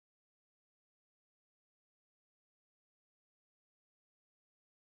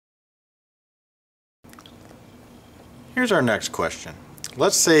Here's our next question.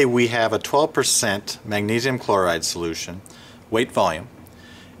 Let's say we have a 12% magnesium chloride solution, weight volume,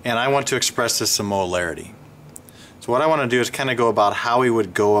 and I want to express this in molarity. So what I want to do is kind of go about how we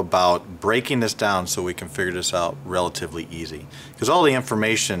would go about breaking this down so we can figure this out relatively easy. Because all the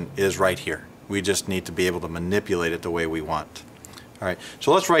information is right here. We just need to be able to manipulate it the way we want. Alright,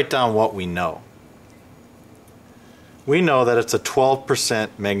 so let's write down what we know. We know that it's a 12%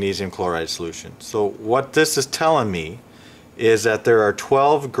 magnesium chloride solution. So what this is telling me is that there are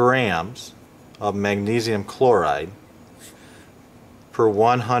 12 grams of magnesium chloride per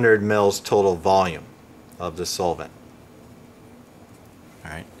 100 mils total volume of the solvent.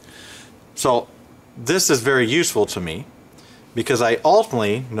 Alright, so this is very useful to me because I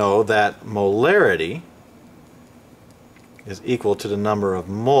ultimately know that molarity is equal to the number of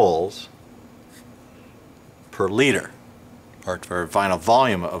moles per liter, or for final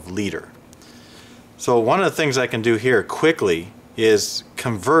volume of liter. So one of the things I can do here quickly is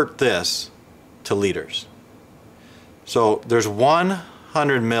convert this to liters. So there's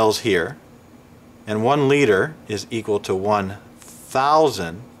 100 mils here, and 1 liter is equal to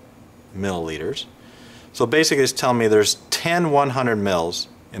 1,000 milliliters. So basically it's telling me there's 10 100 mils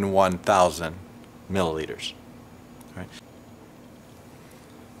in 1,000 milliliters. Right.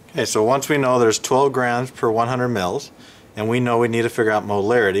 Okay, so once we know there's 12 grams per 100 mils, and we know we need to figure out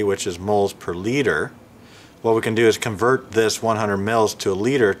molarity, which is moles per liter, what we can do is convert this 100 mils to a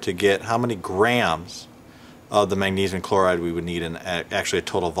liter to get how many grams of the magnesium chloride we would need in actually a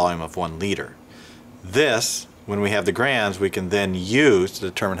total volume of 1 liter. This, when we have the grams, we can then use to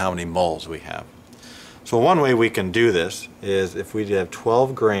determine how many moles we have. So one way we can do this is if we have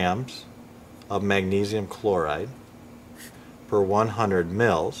 12 grams of magnesium chloride per 100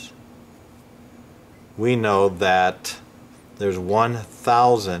 mils, we know that there's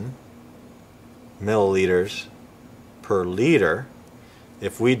 1,000 milliliters per liter.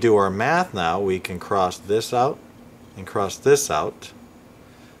 If we do our math now, we can cross this out and cross this out.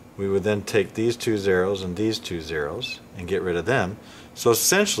 We would then take these 2 zeros and these 2 zeros and get rid of them. So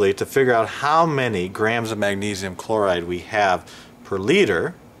essentially, to figure out how many grams of magnesium chloride we have per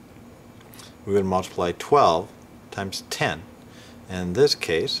liter, we would multiply 12 times 10. And in this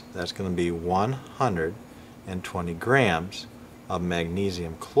case, that's going to be 120 grams of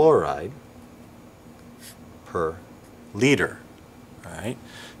magnesium chloride per liter. Alright?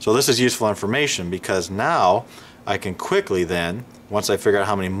 So this is useful information because now I can quickly then, once I figure out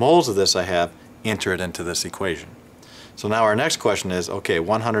how many moles of this I have, enter it into this equation. So now our next question is, okay,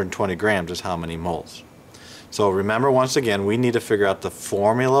 120 grams is how many moles? So remember, once again, we need to figure out the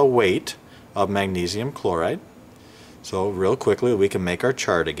formula weight of magnesium chloride. So real quickly we can make our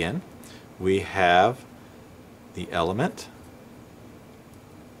chart again. We have the element,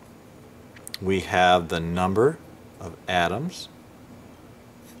 we have the number of atoms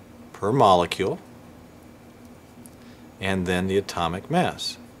per molecule, and then the atomic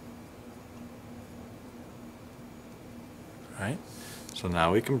mass. Right? So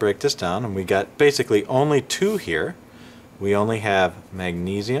now we can break this down, and we got basically only 2 here. We only have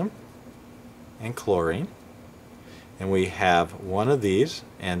magnesium and chlorine, and we have 1 of these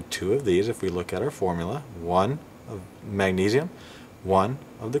and 2 of these if we look at our formula. 1 of magnesium, 1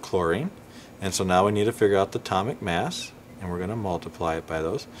 of the chlorine, and so now we need to figure out the atomic mass, and we're going to multiply it by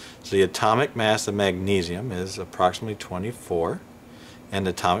those. So the atomic mass of magnesium is approximately 24, and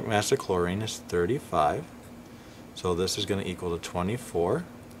the atomic mass of chlorine is 35. So this is going to equal to 24.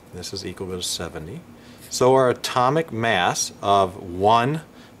 This is equal to 70. So our atomic mass of 1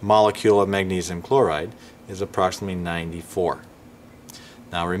 molecule of magnesium chloride is approximately 94.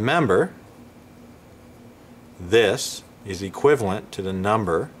 Now remember, this is equivalent to the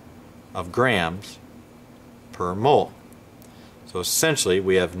number of grams per mole. So essentially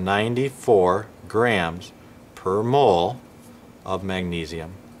we have 94 grams per mole of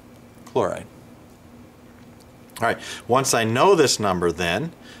magnesium chloride. Alright, once I know this number,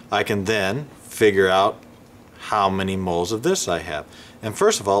 then I can then figure out how many moles of this I have. And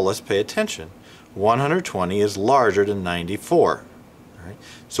first of all, let's pay attention. 120 is larger than 94. Alright,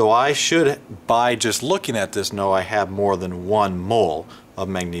 so I should, by just looking at this, know I have more than 1 mole of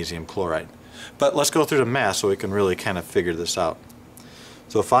magnesium chloride. But let's go through the math so we can really kind of figure this out.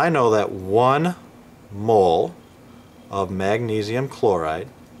 So if I know that 1 mole of magnesium chloride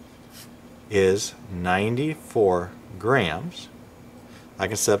is 94 grams, I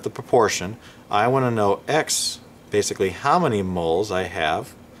can set up the proportion. I want to know X, basically how many moles I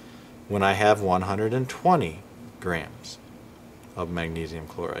have when I have 120 grams of magnesium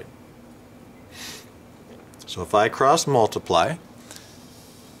chloride. So if I cross multiply,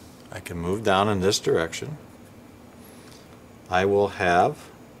 I can move down in this direction. I will have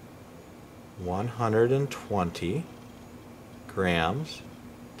 120 grams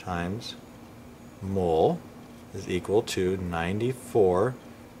times mole is equal to 94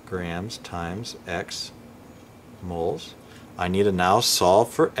 grams times X moles. I need to now solve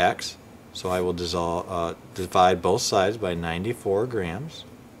for X, so I will divide both sides by 94 grams.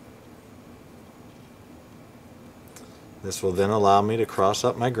 This will then allow me to cross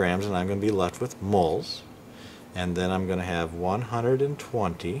up my grams, and I'm going to be left with moles. And then I'm going to have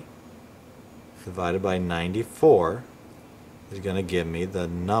 120 divided by 94 is going to give me the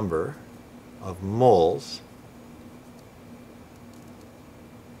number of moles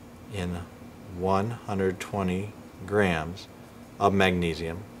in 120 grams of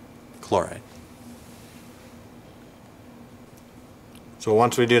magnesium chloride. So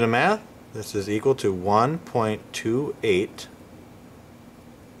once we do the math, this is equal to 1.28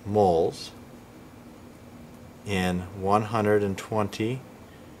 moles in 120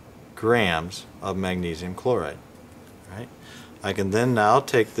 grams of magnesium chloride. Right? I can then now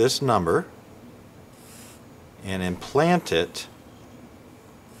take this number and implant it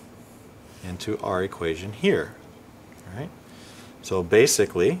into our equation here. Right? So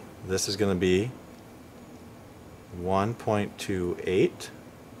basically, this is going to be 1.28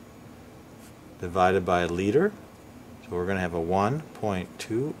 divided by a liter. So we're going to have a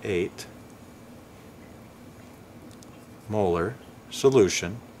 1.28 molar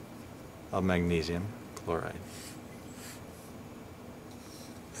solution of magnesium chloride.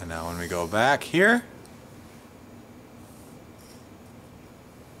 And now when we go back here,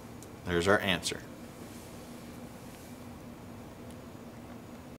 there's our answer.